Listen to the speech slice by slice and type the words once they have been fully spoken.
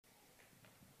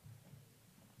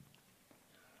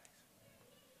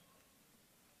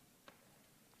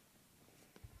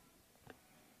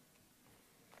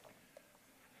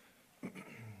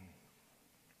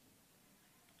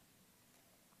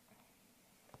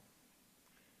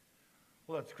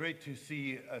Well, it's great to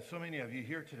see so many of you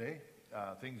here today.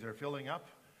 Things are filling up.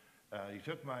 You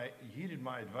heeded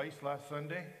my advice last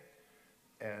Sunday,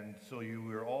 and so you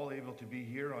were all able to be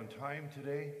here on time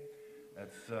today.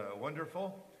 That's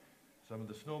wonderful. Some of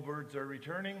the snowbirds are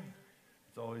returning.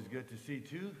 It's always good to see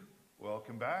too.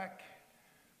 Welcome back.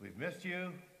 We've missed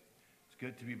you. It's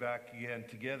good to be back again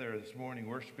together this morning,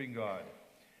 worshiping God.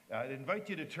 I'd invite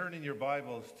you to turn in your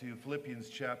Bibles to Philippians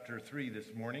chapter 3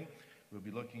 this morning. We'll be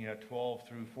looking at 12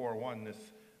 through 4:1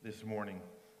 this morning.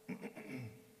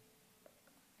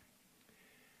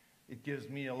 It gives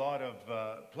me a lot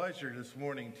of pleasure this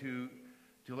morning to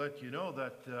let you know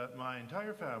that my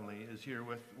entire family is here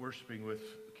worshiping with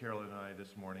Carol and I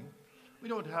this morning. We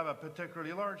don't have a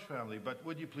particularly large family, but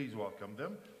would you please welcome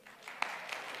them?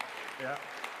 Yeah.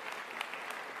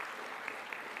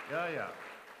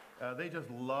 They just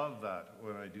love that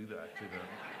when I do that to them.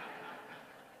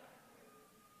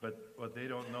 But what they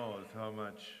don't know is how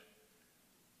much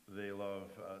they love,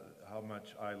 how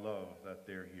much I love that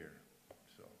they're here.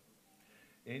 So,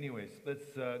 anyways, let's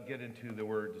get into the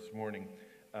word this morning.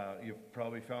 You've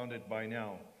probably found it by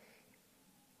now.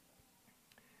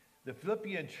 The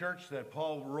Philippian church that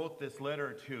Paul wrote this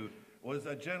letter to was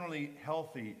a generally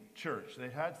healthy church.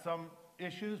 They had some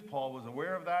issues. Paul was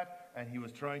aware of that, and he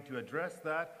was trying to address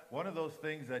that. One of those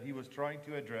things that he was trying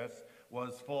to address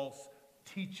was false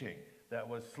teaching that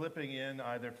was slipping in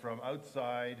either from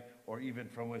outside or even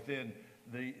from within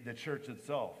the church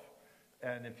itself.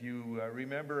 And if you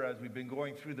remember, as we've been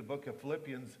going through the book of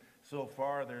Philippians so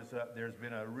far, there's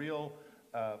been a real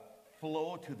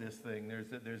flow to this thing.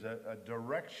 There's a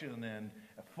direction and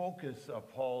a focus of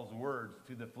Paul's words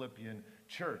to the Philippian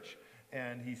church.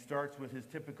 And he starts with his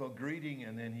typical greeting,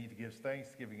 and then he gives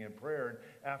thanksgiving and prayer. And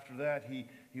after that,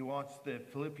 he wants the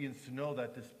Philippians to know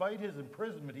that despite his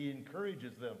imprisonment, he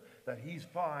encourages them that he's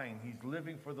fine, he's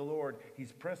living for the Lord,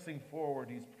 he's pressing forward,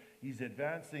 he's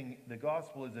advancing, the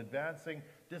gospel is advancing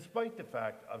despite the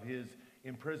fact of his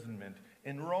imprisonment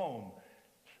in Rome.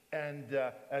 And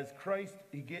as Christ,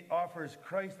 he offers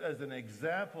Christ as an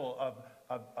example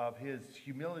of his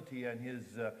humility and his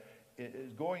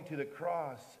is going to the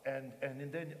cross, and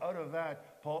then out of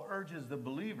that, Paul urges the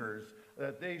believers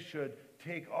that they should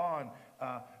take on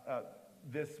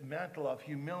this mantle of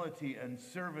humility and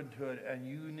servanthood and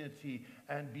unity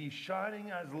and be shining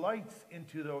as lights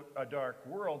into a dark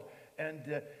world.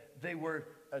 And they were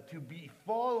to be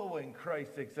following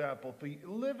Christ's example, be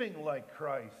living like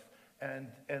Christ.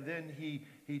 And then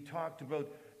he talked about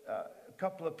a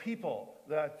couple of people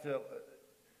that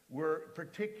were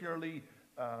particularly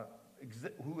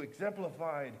who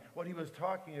exemplified what he was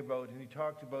talking about, and he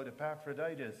talked about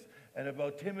Epaphroditus and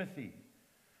about Timothy.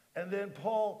 And then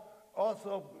Paul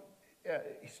also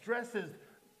stresses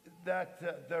that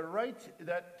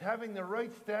that having the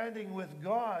right standing with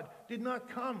God did not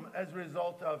come as a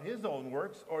result of his own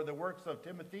works or the works of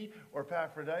Timothy or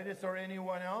Epaphroditus or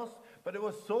anyone else, but it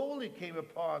was solely came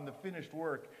upon the finished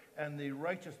work and the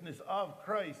righteousness of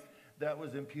Christ that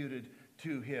was imputed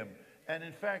to him. And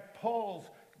in fact, Paul's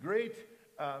great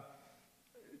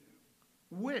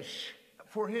wish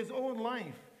for his own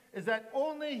life is that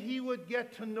only he would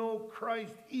get to know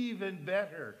Christ even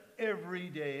better every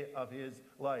day of his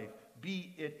life,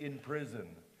 be it in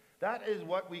prison. That is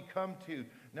what we come to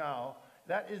now.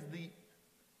 That is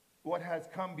what has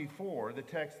come before the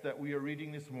text that we are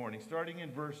reading this morning, starting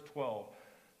in verse 12.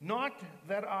 Not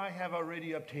that I have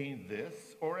already obtained this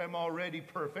or am already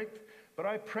perfect, but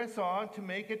I press on to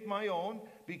make it my own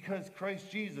because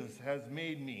Christ Jesus has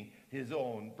made me his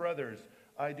own. Brothers,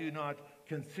 I do not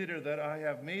consider that I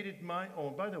have made it my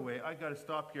own. By the way, I got to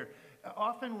stop here.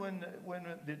 Often when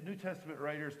the New Testament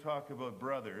writers talk about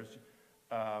brothers,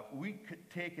 we could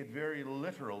take it very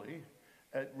literally,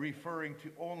 referring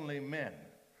to only men.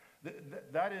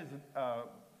 That is,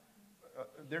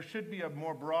 there should be a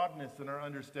more broadness in our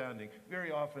understanding.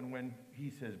 Very often when he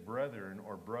says brethren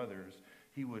or brothers,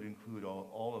 he would include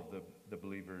all of the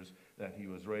believers that he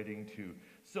was writing to.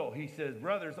 So he says,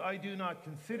 brothers, I do not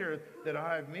consider that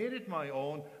I have made it my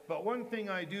own, but one thing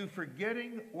I do,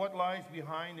 forgetting what lies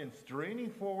behind and straining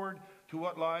forward to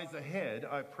what lies ahead,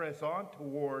 I press on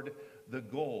toward the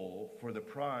goal for the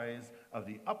prize of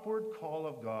the upward call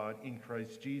of God in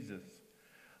Christ Jesus.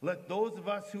 Let those of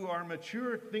us who are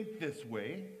mature think this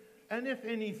way, and if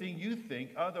anything you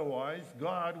think otherwise,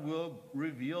 God will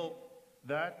reveal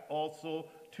that also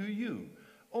to you.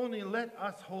 Only let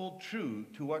us hold true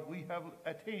to what we have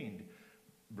attained.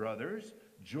 Brothers,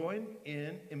 join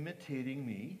in imitating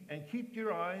me and keep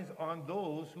your eyes on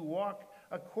those who walk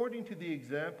according to the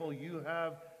example you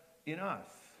have in us.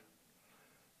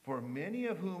 For many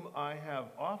of whom I have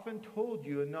often told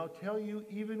you, and now tell you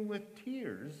even with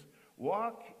tears,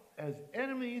 walk as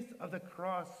enemies of the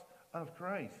cross of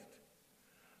Christ.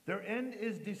 Their end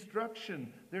is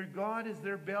destruction. Their God is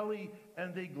their belly,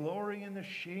 and they glory in the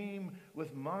shame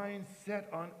with minds set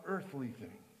on earthly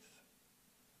things.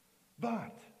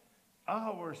 But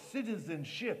our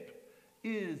citizenship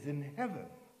is in heaven,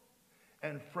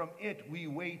 and from it we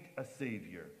wait a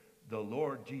Savior, the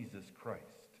Lord Jesus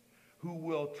Christ, who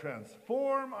will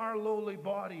transform our lowly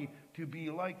body to be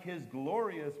like his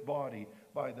glorious body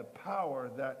by the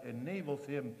power that enables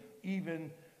him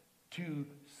even to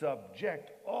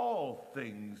subject all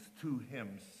things to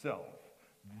himself.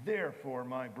 Therefore,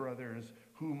 my brothers,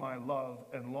 whom I love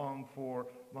and long for,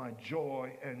 my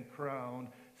joy and crown,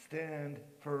 stand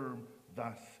firm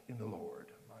thus in the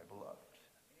Lord, my beloved.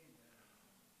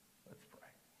 Let's pray.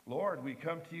 Lord, we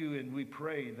come to you and we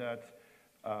pray that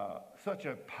such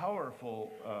a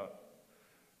powerful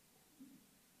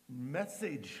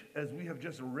message as we have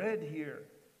just read here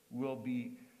will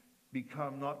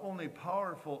become not only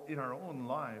powerful in our own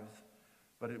lives,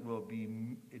 but it will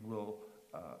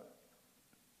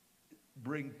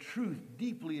bring truth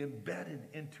deeply embedded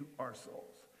into our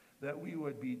souls, that we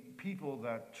would be people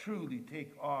that truly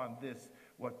take on this,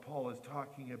 what Paul is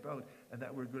talking about, and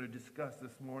that we're going to discuss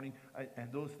this morning.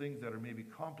 And those things that are maybe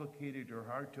complicated or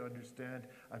hard to understand,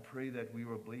 I pray that we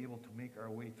will be able to make our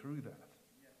way through that.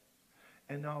 Yes.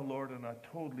 And now, Lord, on a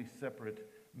totally separate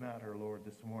matter, Lord,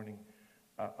 this morning,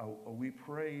 we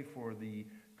pray for the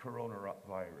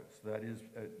coronavirus that is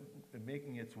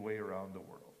making its way around the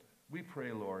world. We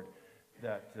pray, Lord,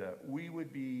 that we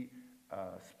would be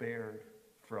spared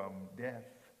from death,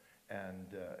 and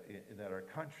that our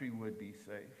country would be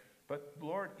safe. But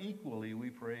Lord, equally we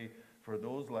pray for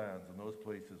those lands and those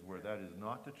places where that is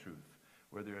not the truth,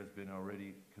 where there has been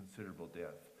already considerable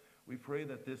death. We pray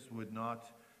that this would not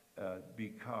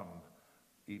become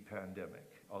a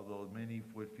pandemic, although many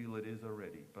would feel it is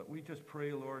already. But we just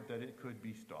pray, Lord, that it could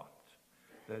be stopped,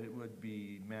 that it would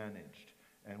be managed,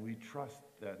 and we trust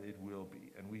that it will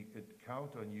be. And we could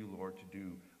count on you, Lord, to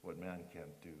do what man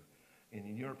can't do. And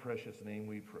in your precious name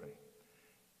we pray.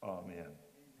 Amen. Amen.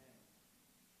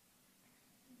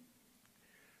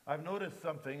 I've noticed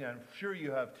something, and I'm sure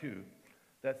you have too,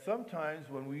 that sometimes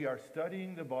when we are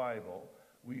studying the Bible,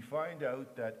 we find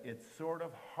out that it's sort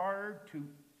of hard to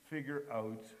figure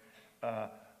out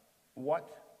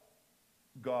what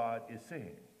God is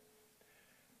saying.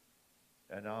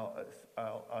 And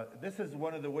this is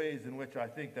one of the ways in which I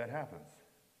think that happens.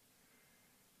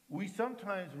 We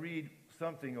sometimes read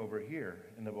something over here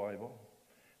in the Bible,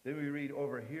 then we read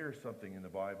over here something in the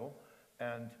Bible,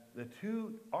 and the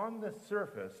two on the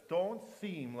surface don't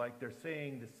seem like they're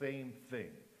saying the same thing.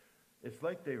 It's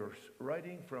like they were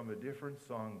writing from a different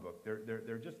songbook.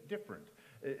 They're just different.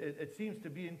 It seems to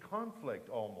be in conflict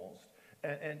almost.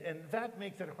 And that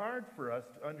makes it hard for us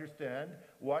to understand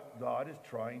what God is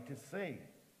trying to say.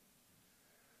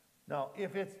 Now,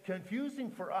 if it's confusing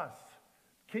for us,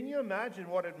 can you imagine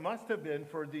what it must have been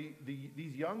for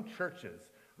these young churches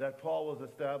that Paul was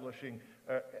establishing,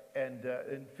 and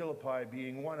in Philippi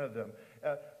being one of them?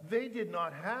 They did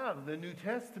not have the New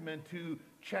Testament to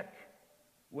check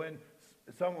when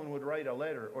someone would write a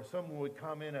letter or someone would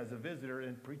come in as a visitor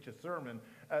and preach a sermon.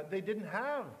 They didn't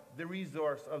have the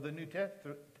resource of the New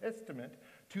Testament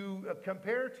to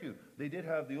compare to. They did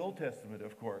have the Old Testament,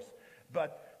 of course,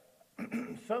 but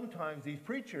sometimes these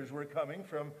preachers were coming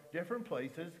from different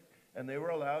places, and they were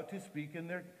allowed to speak in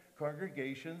their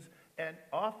congregations, and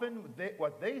often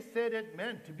what they said it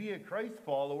meant to be a Christ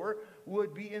follower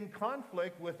would be in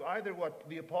conflict with either what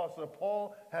the Apostle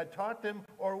Paul had taught them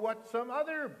or what some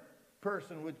other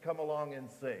person would come along and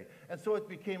say. And so it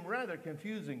became rather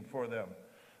confusing for them.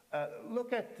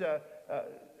 Look at,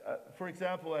 for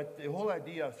example, at the whole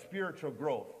idea of spiritual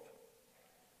growth.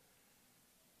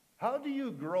 How do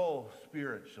you grow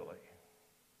spiritually?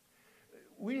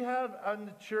 We have in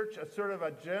the church a sort of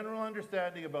a general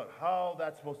understanding about how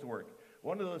that's supposed to work.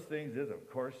 One of those things is, of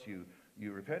course, you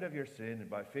repent of your sin and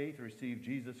by faith receive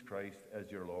Jesus Christ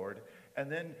as your Lord.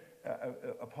 And then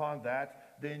upon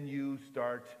that, then you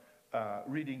start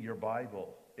reading your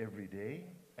Bible every day,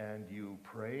 and you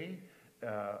pray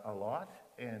a lot,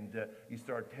 and you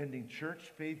start attending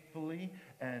church faithfully,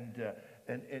 and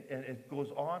it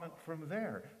goes on from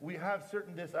there. We have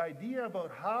this idea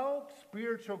about how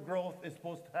spiritual growth is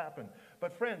supposed to happen.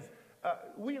 But friends,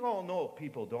 we all know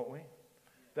people, don't we,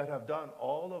 that have done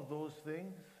all of those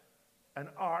things and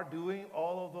are doing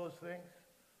all of those things,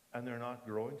 and they're not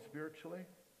growing spiritually.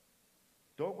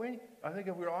 Don't we? I think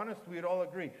if we're honest, we'd all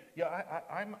agree. Yeah,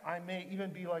 I may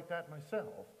even be like that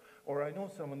myself. or I know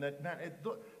someone that, man,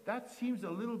 that seems a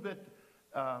little bit,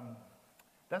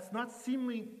 that's not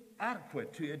seemingly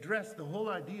adequate to address the whole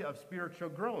idea of spiritual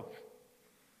growth.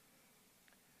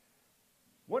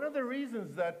 One of the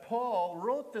reasons that Paul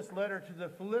wrote this letter to the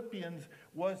Philippians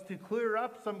was to clear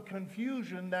up some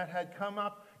confusion that had come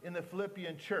up in the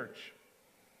Philippian church.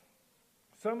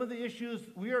 Some of the issues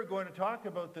we are going to talk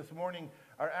about this morning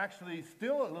are actually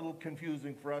still a little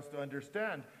confusing for us to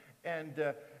understand, and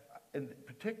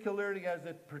particularly as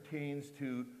it pertains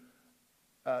to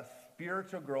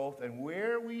spiritual growth and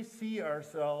where we see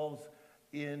ourselves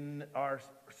in our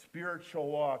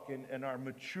spiritual walk and our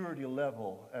maturity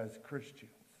level as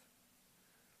Christians.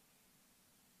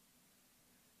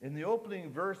 In the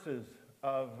opening verses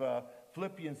of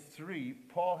Philippians 3,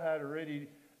 Paul had already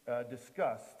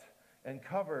discussed and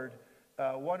covered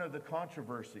one of the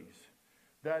controversies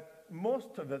that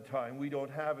most of the time we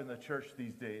don't have in the church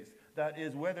these days. That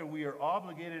is, whether we are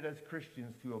obligated as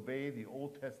Christians to obey the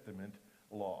Old Testament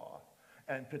law,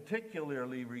 and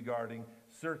particularly regarding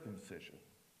circumcision.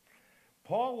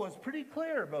 Paul was pretty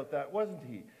clear about that, wasn't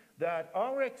he? That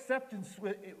our acceptance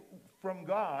from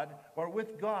God or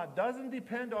with God doesn't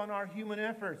depend on our human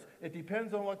efforts. It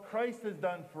depends on what Christ has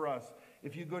done for us.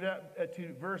 If you go to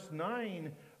verse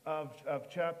 9 of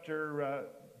chapter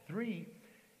 3,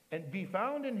 and be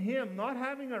found in him, not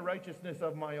having a righteousness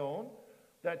of my own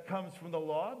that comes from the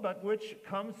law, but which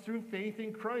comes through faith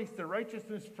in Christ, the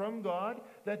righteousness from God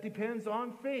that depends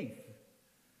on faith.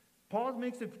 Paul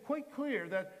makes it quite clear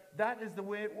that that is the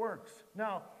way it works.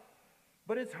 Now,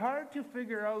 but it's hard to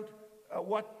figure out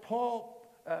what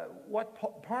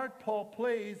part Paul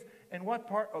plays and what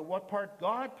part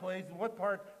God plays and what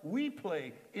part we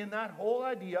play in that whole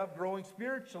idea of growing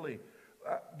spiritually.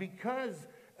 Because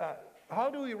how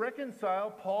do we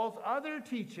reconcile Paul's other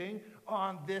teaching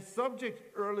on this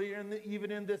subject earlier,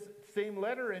 even in this same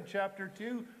letter in chapter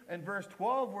 2 and verse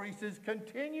 12, where he says,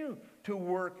 continue to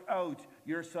work out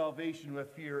your salvation with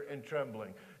fear and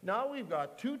trembling. Now we've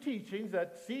got two teachings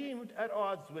that seemed at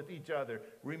odds with each other.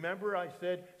 Remember I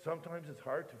said sometimes it's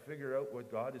hard to figure out what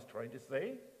God is trying to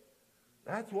say?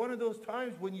 That's one of those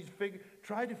times when you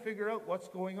try to figure out what's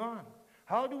going on.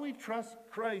 How do we trust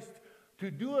Christ to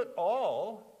do it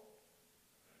all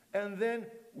and then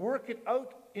work it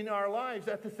out in our lives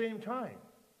at the same time?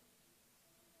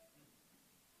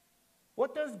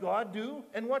 What does God do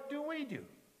and what do we do?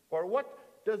 Or what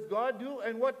does God do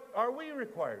and what are we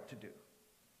required to do?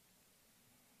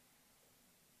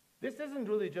 This isn't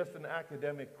really just an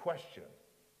academic question.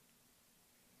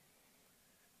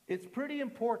 It's pretty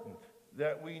important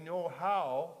that we know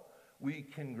how we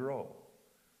can grow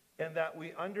and that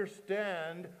we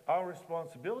understand our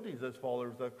responsibilities as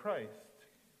followers of Christ.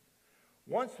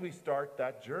 Once we start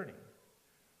that journey,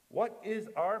 what is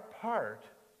our part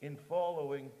in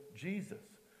following Jesus?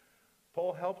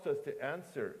 Paul helps us to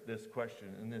answer this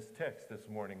question in this text this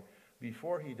morning.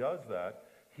 Before he does that,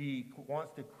 he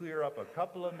wants to clear up a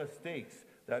couple of mistakes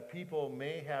that people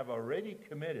may have already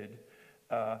committed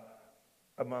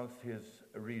amongst his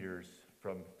readers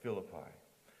from Philippi.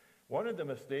 One of the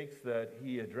mistakes that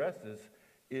he addresses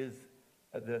is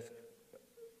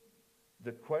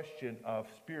the question of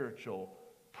spiritual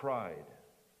pride.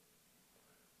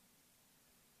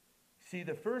 See,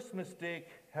 the first mistake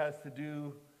has to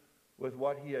do with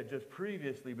what he had just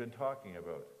previously been talking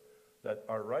about, that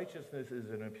our righteousness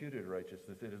is an imputed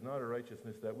righteousness. It is not a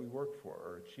righteousness that we work for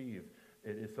or achieve.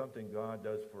 It is something God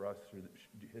does for us through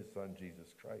his Son,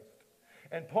 Jesus Christ.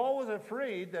 And Paul was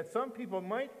afraid that some people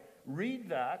might read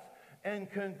that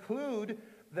and conclude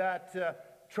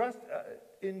that trust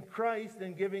in Christ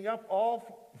and giving up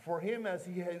all for him as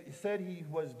he had said he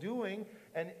was doing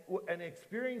and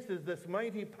experiences this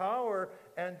mighty power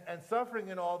and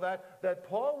suffering and all that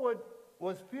Paul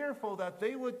was fearful that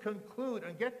they would conclude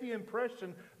and get the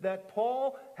impression that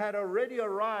Paul had already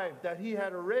arrived, that he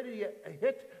had already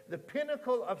hit the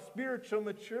pinnacle of spiritual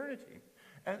maturity.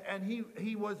 And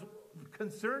he was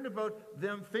concerned about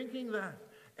them thinking that.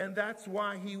 And that's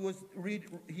why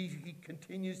he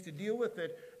continues to deal with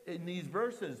it in these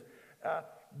verses.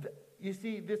 You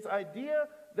see, this idea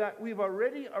that we've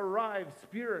already arrived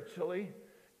spiritually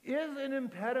is an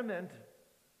impediment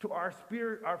to our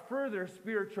further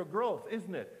spiritual growth,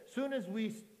 isn't it? Soon as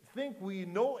we think we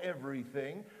know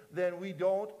everything, then we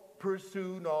don't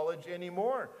pursue knowledge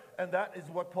anymore. And that is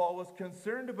what Paul was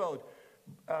concerned about.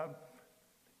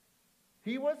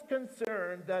 He was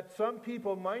concerned that some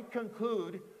people might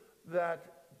conclude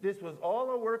that this was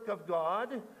all a work of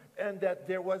God and that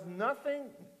there was nothing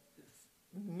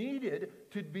needed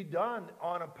to be done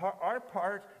on our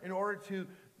part in order to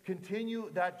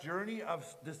continue that journey of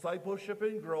discipleship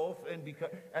and growth, and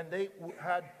they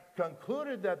had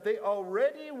concluded that they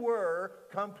already were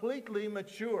completely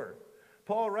mature.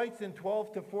 Paul writes in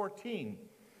 12 to 14,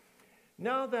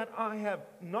 not that I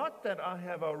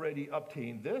have already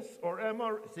obtained this, or am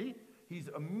I, see, he's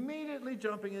immediately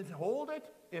jumping in. Hold it.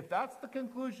 If that's the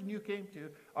conclusion you came to,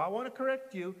 I want to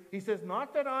correct you. He says,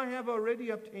 not that I have already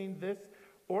obtained this,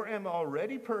 or am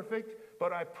already perfect,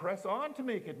 but I press on to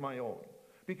make it my own,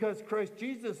 because Christ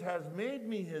Jesus has made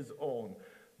me his own.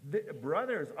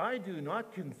 Brothers, I do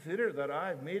not consider that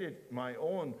I've made it my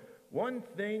own. One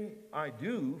thing I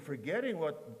do, forgetting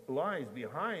what lies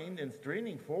behind and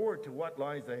straining forward to what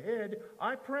lies ahead,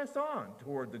 I press on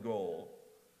toward the goal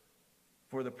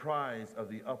for the prize of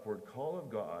the upward call of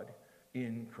God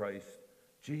in Christ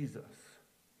Jesus.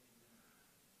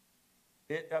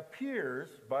 It appears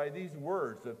by these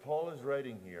words that Paul is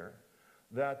writing here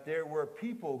that there were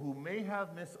people who may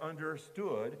have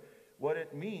misunderstood what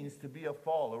it means to be a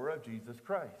follower of Jesus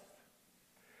Christ.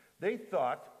 They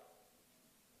thought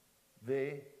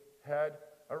they had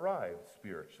arrived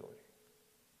spiritually.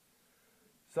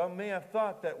 Some may have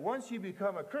thought that once you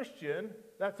become a Christian,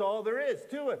 that's all there is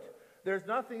to it. There's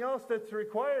nothing else that's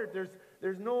required.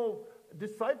 There's no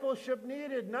discipleship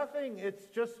needed, nothing. It's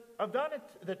just, I've done it.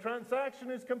 The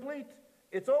transaction is complete.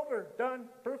 It's over, done,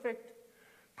 perfect.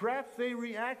 Perhaps they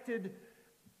reacted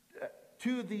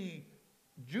to the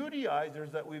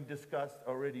Judaizers that we've discussed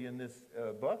already in this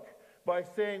book by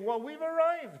saying, well, we've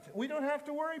arrived. We don't have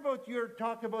to worry about your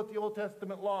talk about the Old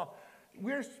Testament law.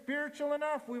 We're spiritual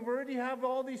enough. We already have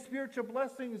all these spiritual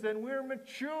blessings, and we're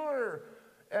mature.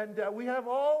 And we have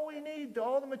all we need,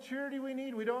 all the maturity we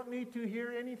need. We don't need to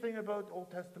hear anything about Old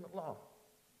Testament law.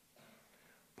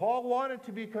 Paul wanted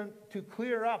to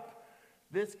clear up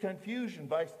this confusion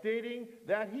by stating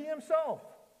that he himself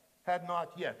had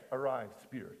not yet arrived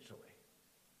spiritually.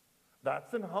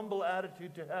 That's an humble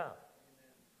attitude to have.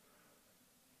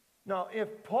 Now,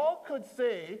 if Paul could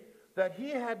say that he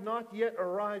had not yet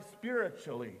arrived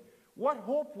spiritually, what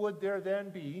hope would there then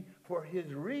be for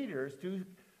his readers to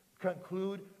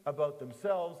conclude about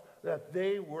themselves that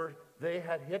they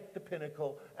had hit the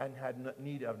pinnacle and had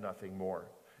need of nothing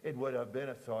more? It would have been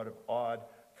a sort of odd,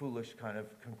 foolish kind of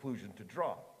conclusion to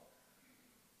draw.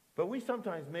 But we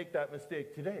sometimes make that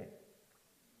mistake today.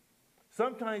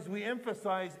 Sometimes we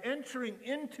emphasize entering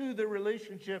into the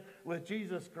relationship with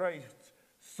Jesus Christ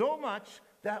so much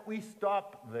that we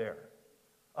stop there.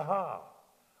 Aha,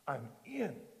 I'm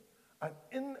in.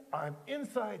 I'm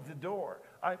inside the door.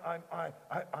 I'm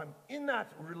in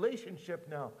that relationship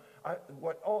now.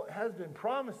 What all has been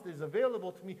promised is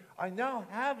available to me. I now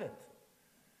have it.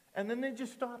 And then they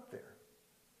just stop there.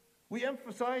 We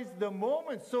emphasize the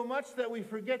moment so much that we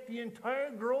forget the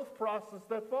entire growth process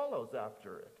that follows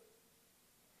after it.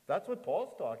 That's what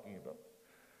Paul's talking about.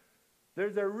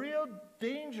 There's a real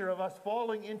danger of us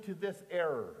falling into this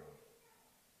error.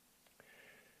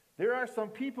 There are some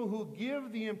people who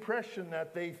give the impression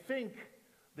that they think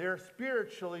they're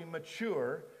spiritually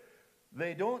mature,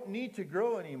 they don't need to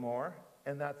grow anymore,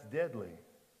 and that's deadly.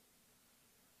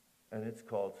 And it's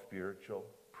called spiritual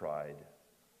pride.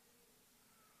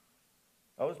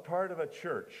 I was part of a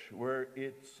church where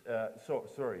it's,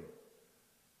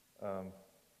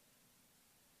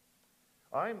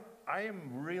 I am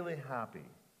really happy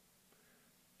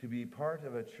to be part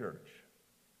of a church,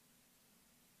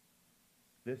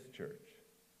 this church,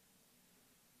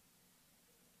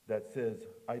 that says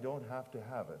I don't have to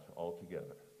have it all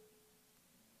together.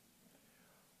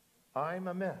 I'm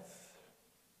a mess.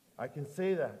 I can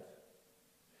say that.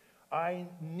 I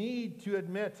need to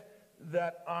admit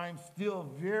that I'm still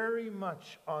very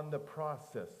much on the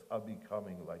process of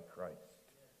becoming like Christ.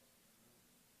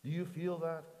 Do you feel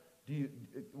that?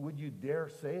 Would you dare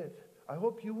say it? I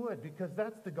hope you would, because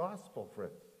that's the gospel,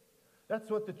 friends. That's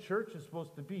what the church is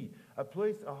supposed to be. A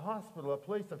place, a hospital, a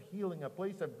place of healing, a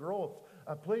place of growth,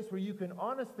 a place where you can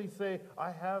honestly say,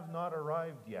 I have not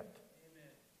arrived yet.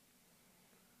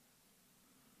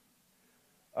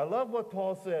 Amen. I love what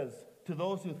Paul says to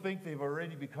those who think they've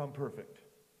already become perfect.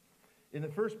 In the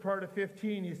first part of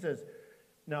 15, he says,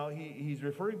 now he's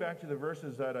referring back to the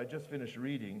verses that I just finished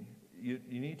reading. You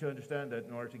need to understand that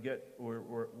in order to get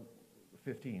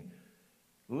 15.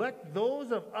 Let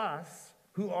those of us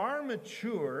who are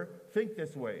mature think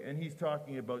this way. And he's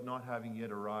talking about not having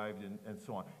yet arrived and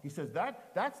so on. He says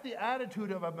that's the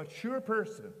attitude of a mature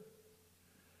person.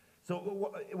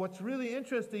 So what's really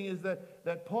interesting is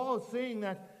that Paul is saying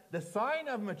that the sign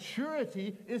of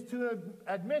maturity is to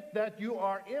admit that you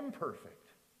are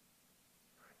imperfect.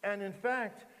 And in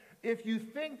fact, if you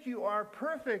think you are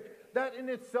perfect, that in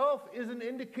itself is an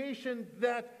indication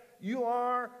that you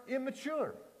are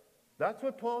immature. That's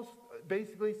what Paul's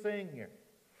basically saying here.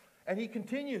 And he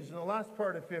continues in the last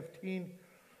part of 15,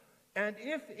 and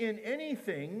if in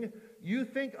anything you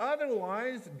think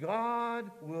otherwise,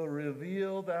 God will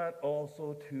reveal that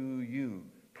also to you.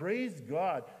 Praise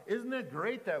God. Isn't it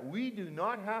great that we do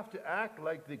not have to act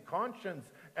like the conscience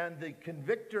and the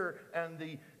convictor and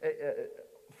the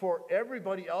for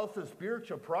everybody else's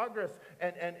spiritual progress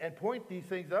and point these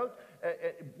things out?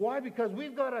 Why? Because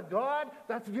we've got a God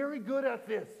that's very good at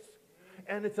this.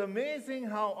 And it's amazing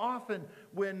how often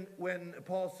when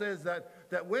Paul says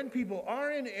that when people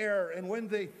are in error and when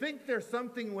they think they're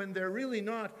something when they're really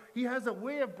not, he has a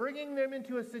way of bringing them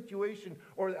into a situation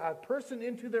or a person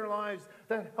into their lives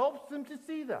that helps them to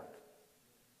see that.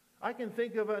 I can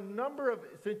think of a number of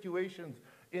situations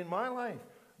in my life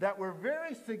that were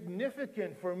very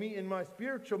significant for me in my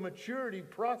spiritual maturity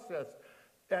process,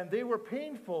 and they were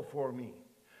painful for me.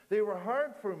 They were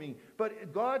hard for me,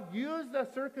 but God used a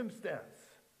circumstance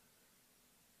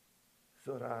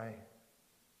so that I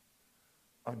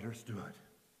understood.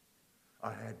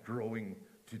 I had growing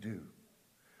to do.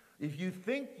 If you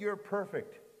think you're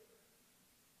perfect,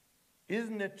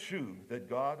 isn't it true that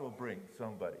God will bring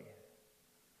somebody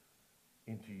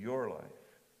into your life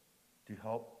to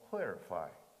help clarify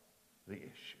the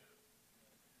issue?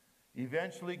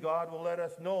 Eventually, God will let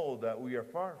us know that we are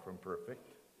far from perfect,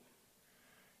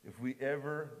 if we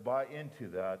ever buy into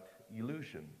that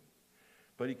illusion.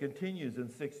 But he continues in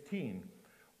 16,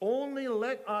 only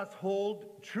let us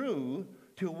hold true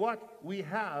to what we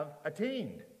have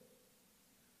attained.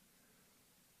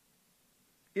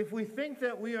 If we think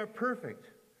that we are perfect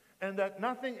and that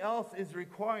nothing else is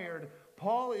required,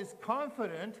 Paul is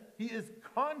confident, he is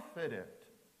confident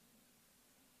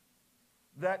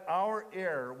that our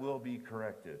error will be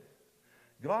corrected.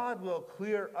 God will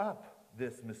clear up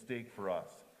this mistake for us.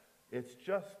 It's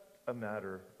just a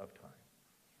matter of time.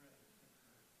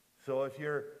 So if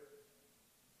you're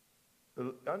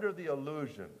under the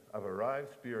illusion of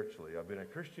arrived spiritually, I've been a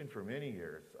Christian for many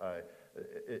years,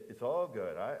 it's all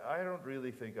good. I don't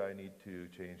really think I need to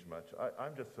change much.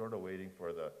 I'm just sort of waiting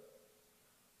for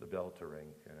the bell to ring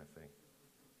kind of thing.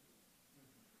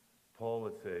 Paul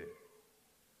would say,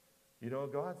 you know,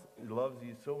 God loves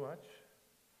you so much,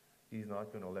 he's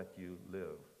not going to let you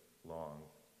live long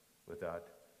with that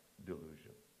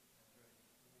delusion.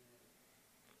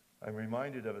 I'm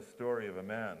reminded of a story of a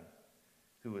man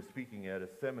who was speaking at a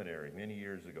seminary many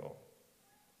years ago.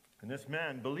 And this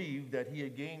man believed that he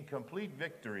had gained complete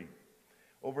victory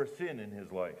over sin in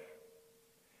his life.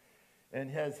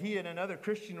 And as he and another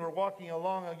Christian were walking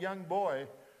along, a young boy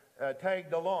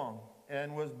tagged along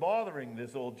and was bothering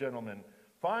this old gentleman.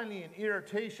 Finally, in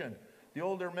irritation, the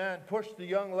older man pushed the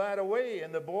young lad away,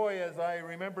 and the boy, as I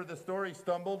remember the story,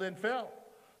 stumbled and fell.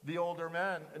 The older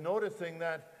man, noticing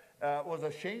that, was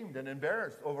ashamed and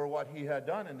embarrassed over what he had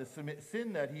done and the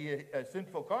sin that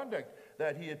sinful conduct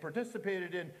that he had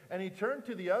participated in. And he turned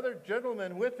to the other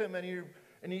gentleman with him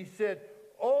and he said,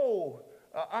 "Oh,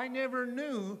 I never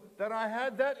knew that I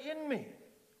had that in me."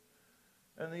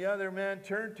 And the other man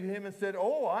turned to him and said,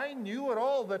 "Oh, I knew it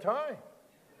all the time."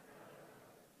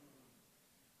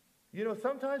 You know,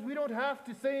 sometimes we don't have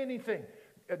to say anything.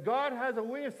 God has a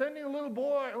way of sending a little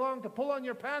boy along to pull on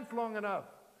your pants long enough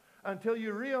until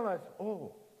you realize,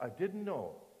 oh, I didn't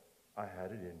know I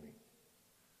had it in me.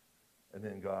 And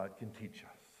then God can teach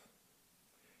us.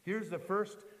 Here's the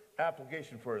first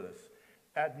application for this.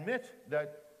 Admit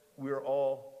that we're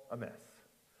all a mess.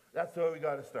 That's where we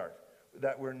got to start.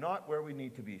 That we're not where we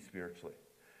need to be spiritually.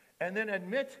 And then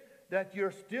admit that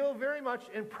you're still very much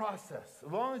in process.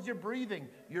 As long as you're breathing,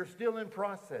 you're still in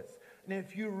process. And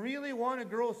if you really want to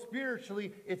grow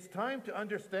spiritually, it's time to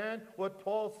understand what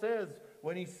Paul says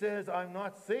when he says, I'm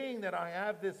not saying that I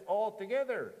have this all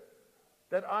together,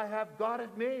 that I have got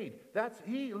it made. That's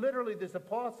he literally, this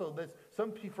apostle, this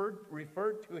some people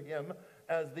referred to him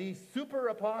as the super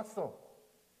apostle.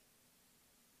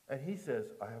 And he says,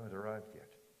 I haven't arrived yet.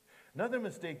 Another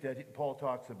mistake that Paul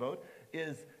talks about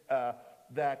is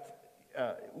that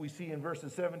we see in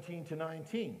verses 17 to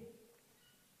 19.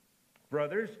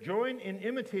 Brothers, join in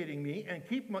imitating me and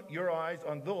keep your eyes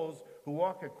on those who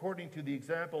walk according to the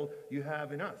example you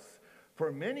have in us.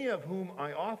 For many of whom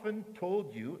I often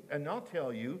told you, and I'll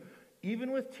tell you,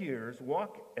 even with tears,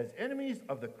 walk as enemies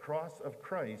of the cross of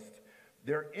Christ.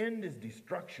 Their end is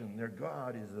destruction, their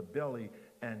God is the belly,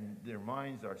 and their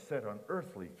minds are set on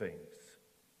earthly things.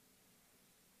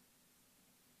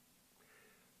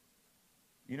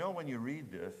 You know, when you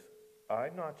read this,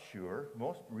 I'm not sure,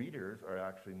 most readers are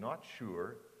actually not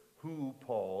sure who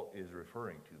Paul is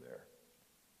referring to there.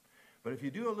 But if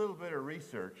you do a little bit of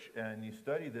research and you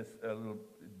study this a little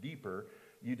deeper,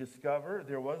 you discover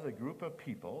there was a group of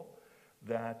people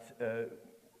that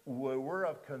were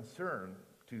of concern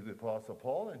to the Apostle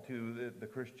Paul and to the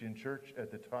Christian church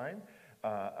at the time.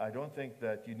 I don't think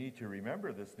that you need to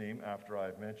remember this name after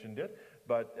I've mentioned it,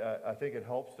 but I think it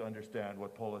helps to understand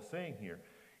what Paul is saying here.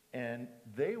 And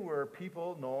they were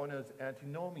people known as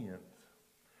antinomians.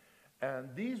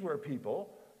 And these were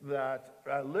people that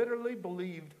literally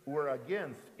believed were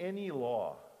against any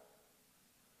law.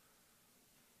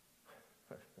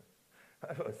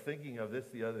 I was thinking of this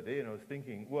the other day, and I was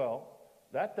thinking, well,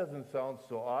 that doesn't sound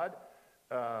so odd.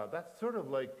 That's sort of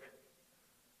like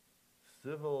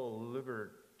civil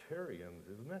libertarians,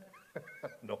 isn't it?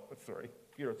 No, sorry.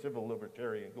 If you're a civil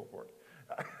libertarian, go for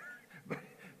it.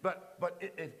 But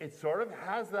it sort of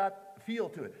has that feel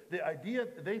to it. The idea,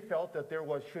 they felt that there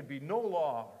should be no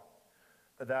law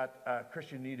that a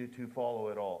Christian needed to follow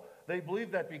at all. They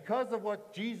believed that because of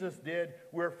what Jesus did,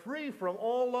 we're free from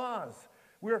all laws.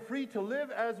 We're free to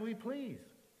live as we please.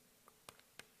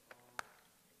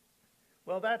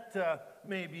 Well, that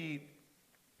may be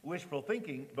wishful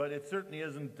thinking, but it certainly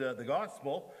isn't the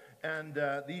gospel. And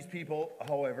these people,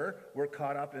 however, were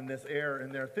caught up in this error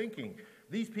in their thinking.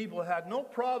 These people had no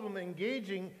problem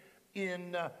engaging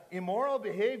in immoral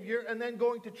behavior and then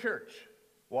going to church.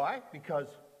 Why? Because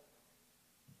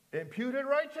imputed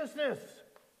righteousness.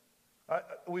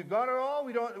 We've got it all.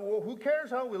 We don't. Well, who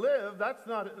cares how we live? That's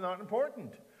not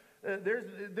important.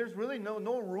 There's really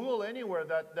no rule anywhere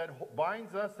that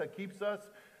binds us, that keeps us,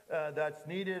 that's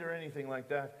needed or anything like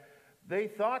that. They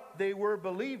thought they were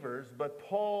believers, but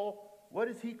Paul, what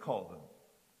does he call them?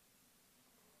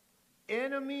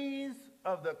 Enemies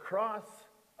of the cross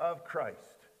of Christ.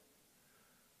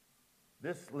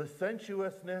 This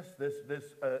licentiousness, this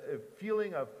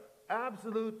feeling of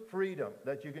absolute freedom,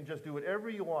 that you can just do whatever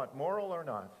you want, moral or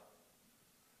not,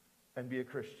 and be a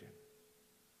Christian.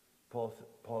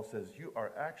 Paul says, you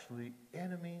are actually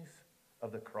enemies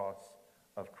of the cross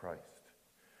of Christ.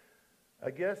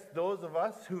 I guess those of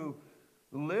us who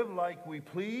live like we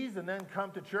please and then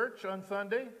come to church on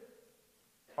Sunday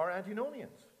are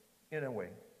antinomians, in a way.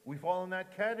 We fall in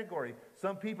that category.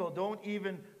 Some people don't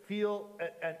even feel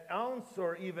an ounce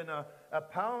or even a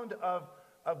pound of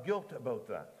guilt about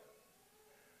that.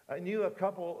 I knew a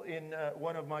couple in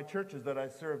one of my churches that I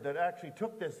served that actually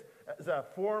took this as a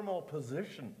formal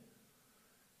position.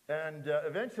 And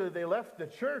eventually they left the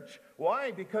church.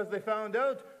 Why? Because they found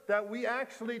out that we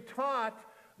actually taught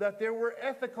that there were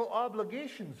ethical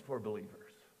obligations for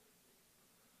believers.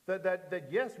 That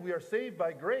yes, we are saved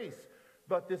by grace,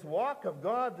 but this walk of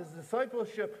God, this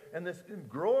discipleship, and this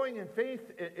growing in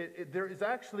faith, there is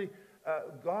actually,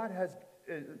 God has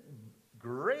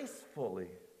gracefully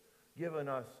given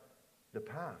us the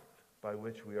path by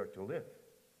which we are to live.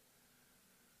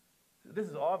 This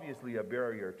is obviously a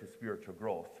barrier to spiritual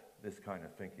growth, this kind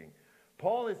of thinking.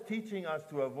 Paul is teaching us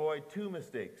to avoid two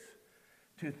mistakes: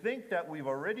 to think that we've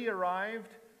already arrived,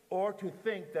 or to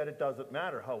think that it doesn't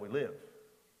matter how we live.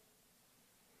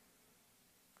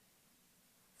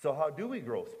 So how do we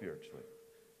grow spiritually?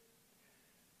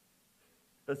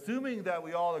 Assuming that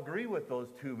we all agree with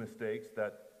those two mistakes,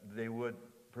 that they would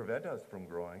prevent us from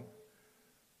growing,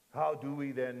 how do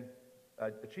we then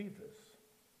achieve this?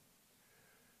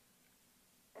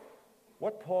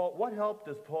 What help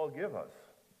does Paul give us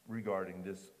regarding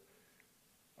this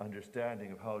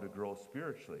understanding of how to grow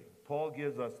spiritually? Paul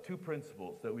gives us two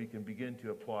principles that we can begin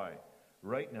to apply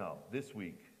right now, this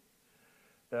week.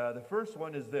 The first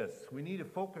one is this: we need to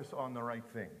focus on the right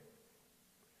thing.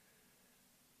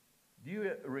 Do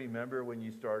you remember when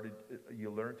you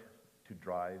learned to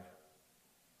drive?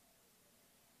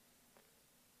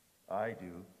 I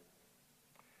do.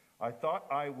 I thought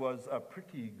I was a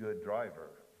pretty good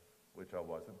driver, which I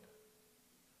wasn't.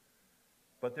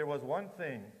 But there was one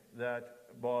thing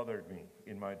that bothered me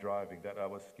in my driving that I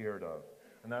was scared of,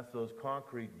 and that's those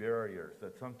concrete barriers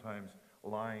that sometimes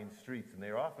line streets, and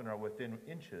they often are within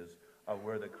inches of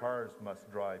where the cars must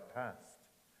drive past.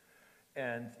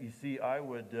 And you see, I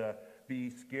would be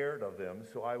scared of them,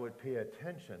 so I would pay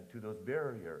attention to those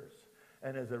barriers.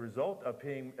 And as a result of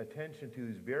paying attention to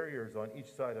these barriers on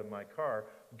each side of my car,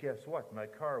 guess what? My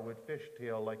car would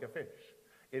fishtail like a fish.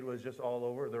 It was just all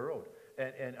over the road.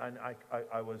 And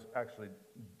I was actually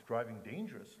driving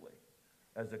dangerously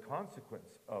as a consequence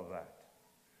of that.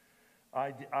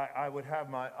 I would have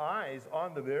my eyes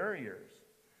on the barriers,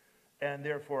 and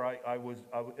therefore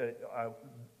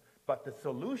but the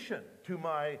solution to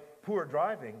my poor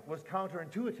driving was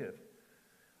counterintuitive.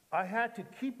 I had to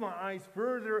keep my eyes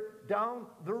further down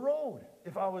the road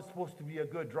if I was supposed to be a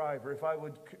good driver, if I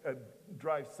would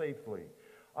drive safely.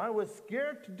 I was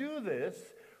scared to do this.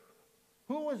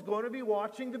 Who was going to be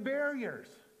watching the barriers?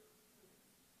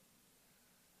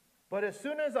 But as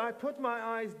soon as I put my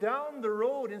eyes down the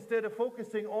road, instead of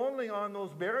focusing only on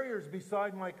those barriers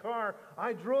beside my car,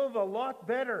 I drove a lot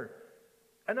better.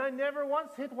 And I never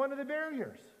once hit one of the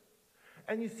barriers.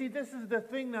 And you see, this is the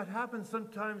thing that happens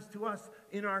sometimes to us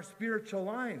in our spiritual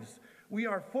lives. We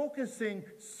are focusing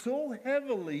so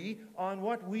heavily on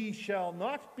what we shall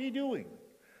not be doing.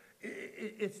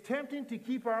 It's tempting to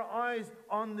keep our eyes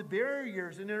on the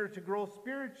barriers in order to grow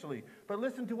spiritually. But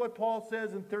listen to what Paul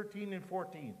says in 13 and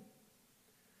 14.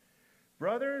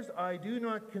 Brothers, I do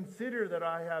not consider that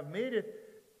I have made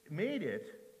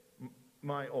it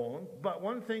my own, but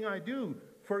one thing I do,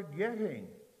 forgetting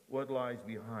what lies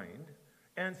behind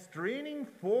and straining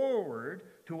forward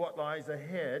to what lies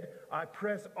ahead, I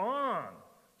press on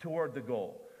toward the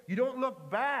goal. You don't look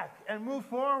back and move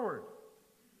forward.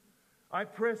 I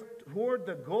press toward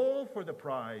the goal for the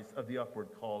prize of the upward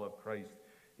call of Christ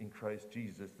in Christ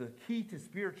Jesus. The key to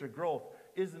spiritual growth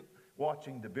isn't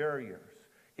watching the barriers.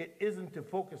 It isn't to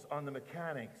focus on the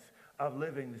mechanics of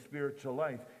living the spiritual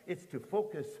life. It's to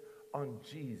focus on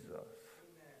Jesus.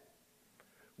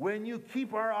 When you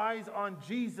keep our eyes on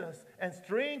Jesus and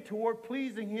strain toward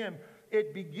pleasing Him,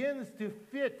 it begins to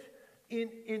fit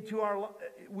into our,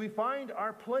 we find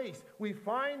our place. We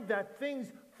find that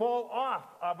things fall off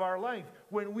of our life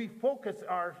when we focus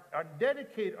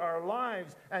dedicate our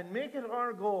lives and make it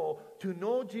our goal to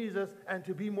know Jesus and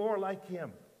to be more like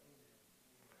Him.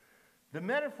 The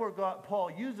metaphor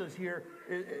Paul uses here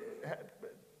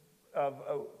of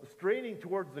straining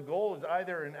towards the goal is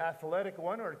either an athletic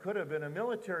one or it could have been a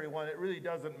military one. It really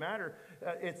doesn't matter.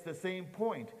 It's the same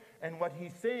point. And what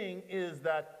he's saying is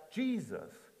that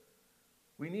Jesus,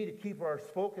 we need to keep our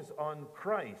focus on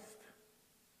Christ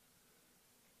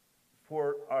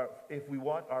if we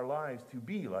want our lives to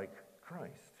be like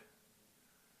Christ.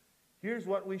 Here's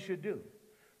what we should do.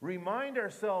 Remind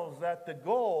ourselves that the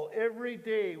goal every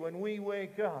day when we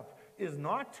wake up is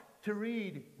not to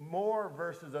read more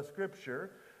verses of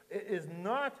Scripture. It is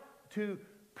not to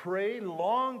pray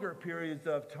longer periods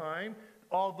of time,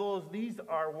 although these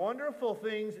are wonderful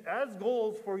things as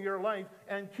goals for your life,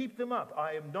 and keep them up.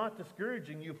 I am not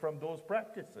discouraging you from those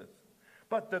practices.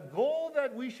 But the goal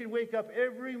that we should wake up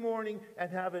every morning and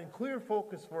have a clear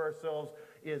focus for ourselves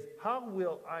is, how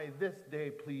will I this day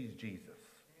please Jesus?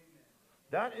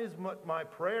 That is what my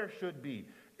prayer should be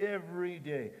every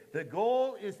day. The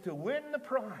goal is to win the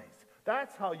prize.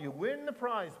 That's how you win the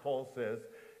prize, Paul says,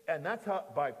 and that's how,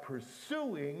 by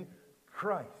pursuing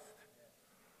Christ.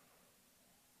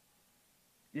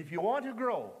 If you want to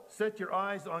grow, set your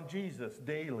eyes on Jesus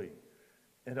daily,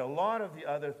 and a lot of the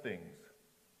other things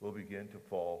will begin to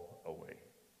fall away.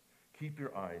 Keep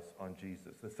your eyes on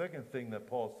Jesus. The second thing that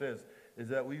Paul says is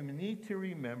that we need to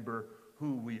remember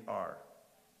who we are.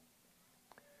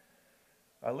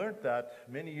 I learned that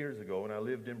many years ago when I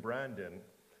lived in Brandon.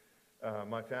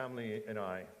 My family and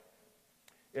I,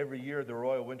 every year the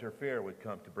Royal Winter Fair would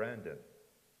come to Brandon.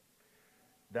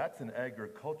 That's an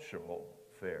agricultural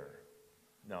fair.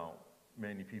 Now,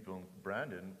 many people in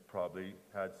Brandon probably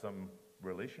had some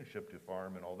relationship to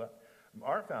farm and all that.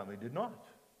 Our family did not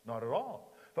at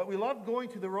all. But we loved going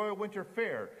to the Royal Winter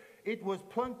Fair. It was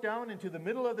plunked down into the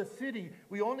middle of the city.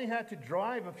 We only had to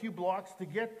drive a few blocks to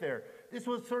get there. This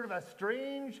was sort of a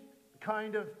strange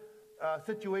kind of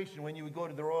situation when you would go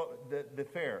to the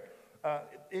fair.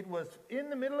 It was in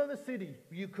the middle of the city.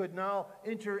 You could now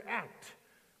interact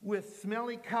with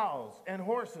smelly cows and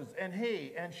horses and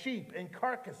hay and sheep and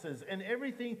carcasses and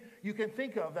everything you can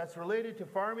think of that's related to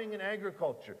farming and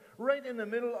agriculture, right in the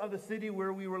middle of the city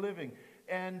where we were living.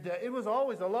 And it was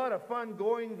always a lot of fun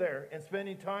going there and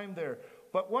spending time there.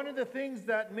 But one of the things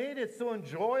that made it so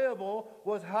enjoyable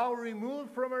was how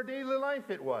removed from our daily life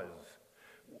it was.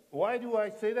 Why do I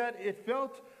say that? It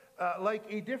felt like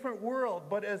a different world,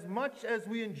 but as much as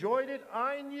we enjoyed it,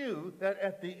 I knew that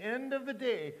at the end of the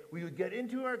day, we would get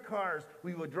into our cars,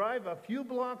 we would drive a few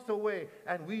blocks away,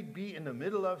 and we'd be in the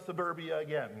middle of suburbia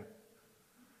again.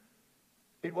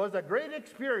 It was a great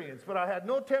experience, but I had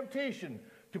no temptation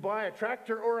to buy a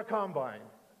tractor or a combine.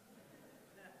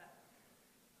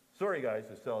 Sorry, guys,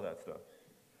 to sell that stuff.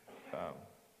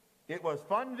 It was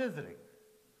fun visiting,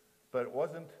 but it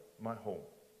wasn't my home.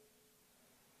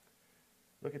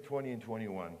 Look at 20 and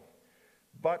 21.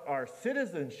 But our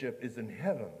citizenship is in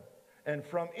heaven, and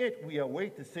from it we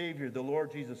await the Savior, the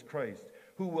Lord Jesus Christ,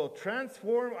 who will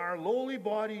transform our lowly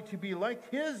body to be like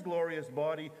His glorious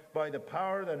body by the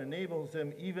power that enables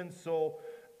Him even so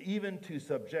even to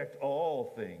subject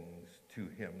all things to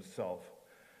himself.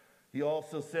 He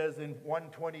also says in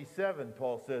 127,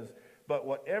 Paul says, but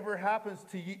whatever happens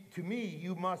to me,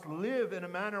 you must live in a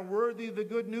manner worthy of the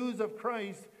good news of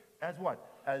Christ as what?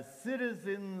 As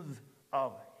citizens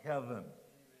of heaven.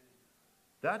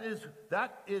 That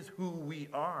is who we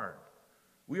are.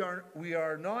 We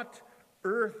are not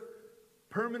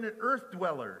permanent earth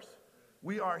dwellers.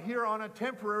 We are here on a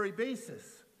temporary basis.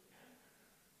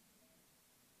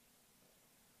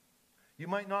 You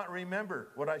might not remember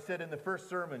what I said in the first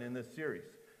sermon in this series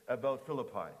about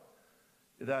Philippi,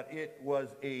 that it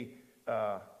was a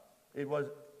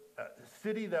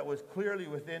city that was clearly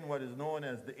within what is known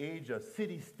as the age of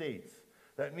city-states.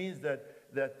 That means that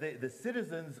the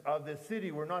citizens of this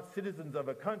city were not citizens of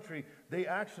a country. They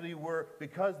actually were,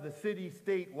 because the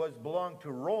city-state belonged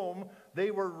to Rome, they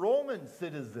were Roman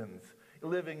citizens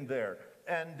living there.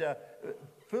 And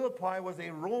Philippi was a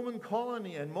Roman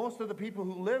colony, and most of the people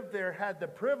who lived there had the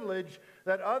privilege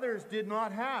that others did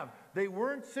not have. They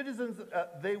weren't citizens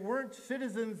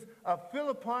of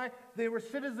Philippi, they were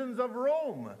citizens of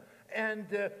Rome. And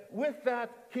with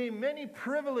that came many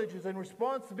privileges and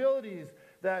responsibilities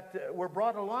that were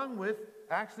brought along with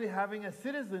actually having a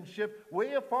citizenship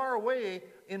way far away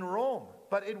in Rome.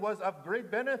 But it was of great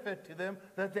benefit to them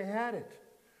that they had it.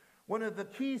 One of the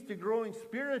keys to growing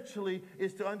spiritually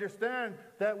is to understand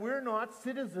that we're not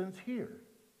citizens here.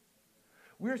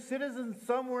 We're citizens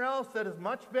somewhere else that is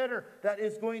much better, that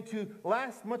is going to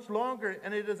last much longer,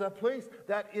 and it is a place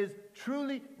that is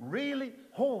truly, really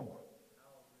home.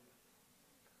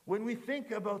 When we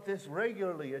think about this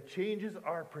regularly, it changes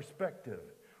our perspective.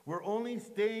 We're only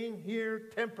staying here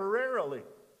temporarily.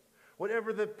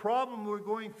 Whatever the problem we're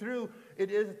going through,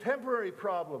 it is a temporary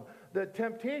problem. The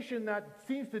temptation that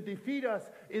seems to defeat us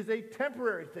is a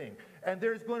temporary thing. And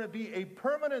there's going to be a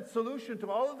permanent solution to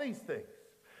all of these things.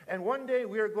 And one day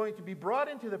we are going to be brought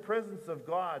into the presence of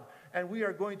God, and we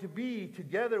are going to be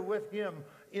together with Him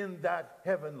in that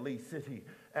heavenly city.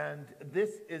 And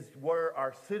this is where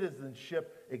our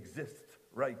citizenship exists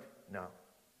right now.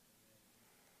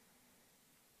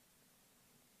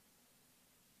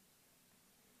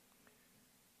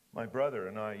 My brother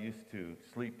and I used to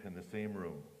sleep in the same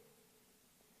room.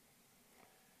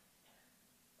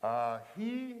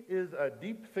 He is a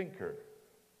deep thinker,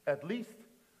 at least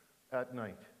at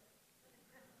night.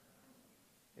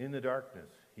 In the darkness,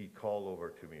 he'd call over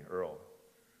to me, Earl,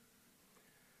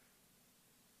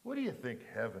 what do you think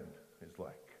heaven is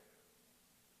like?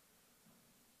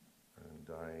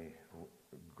 And I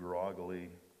groggily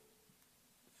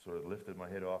sort of lifted my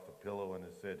head off the pillow and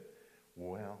I said,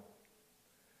 well,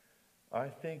 I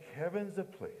think heaven's a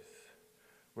place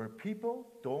where people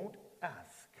don't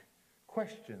ask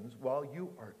questions while you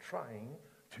are trying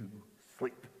to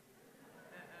sleep.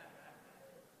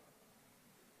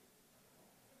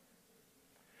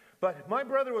 But my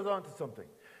brother was onto something.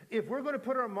 If we're going to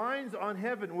put our minds on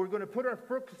heaven, we're going to put our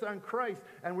focus on Christ,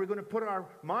 and we're going to put our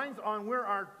minds on where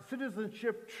our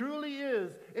citizenship truly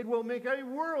is, it will make a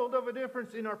world of a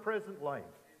difference in our present life.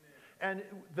 And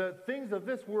the things of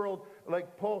this world,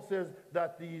 like Paul says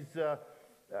that these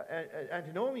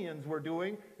antinomians were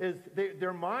doing, is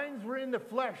their minds were in the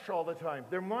flesh all the time.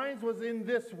 Their minds was in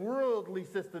this worldly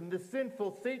system, this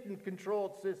sinful,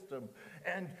 Satan-controlled system.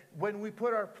 And when we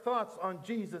put our thoughts on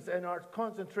Jesus and our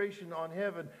concentration on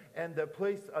heaven and the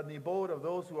place on the abode of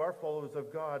those who are followers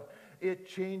of God, it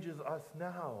changes us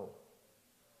now.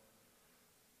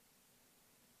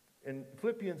 In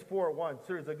Philippians 4:1,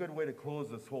 there's a good way to close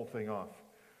this whole thing off.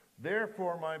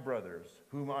 Therefore, my brothers,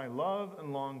 whom I love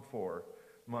and long for,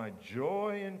 my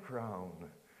joy and crown,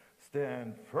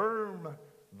 stand firm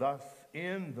thus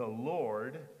in the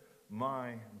Lord,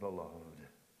 my beloved.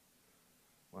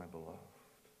 My beloved.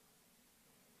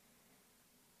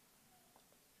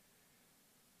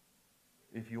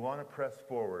 If you want to press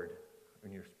forward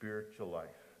in your spiritual life,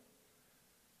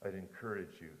 I'd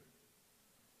encourage you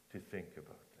to think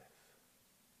about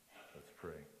this. Let's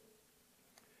pray.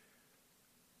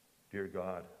 Dear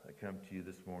God, I come to you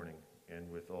this morning, and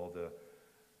with all the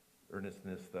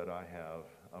earnestness that I have,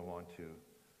 I want to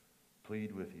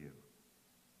plead with you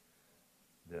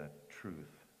that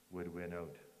truth would win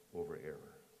out over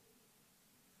error.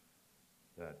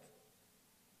 That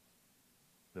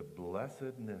the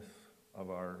blessedness of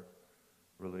our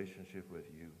relationship with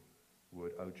you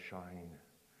would outshine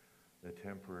the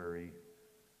temporary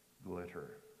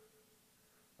glitter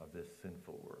of this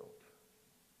sinful world.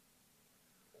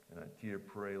 And I dear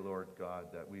pray, Lord God,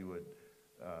 that we would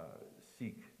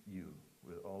seek you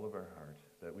with all of our heart,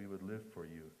 that we would live for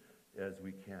you as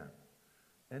we can.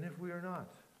 And if we are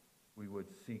not, we would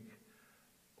seek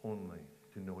only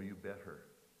to know you better,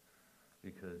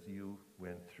 because you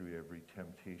went through every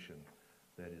temptation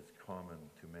that is common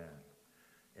to man,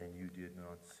 and you did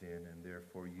not sin, and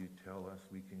therefore you tell us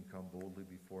we can come boldly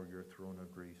before your throne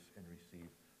of grace and receive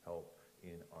help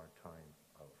in our time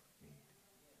of need.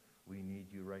 We need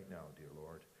you right now, dear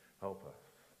Lord. Help us.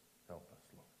 Help us.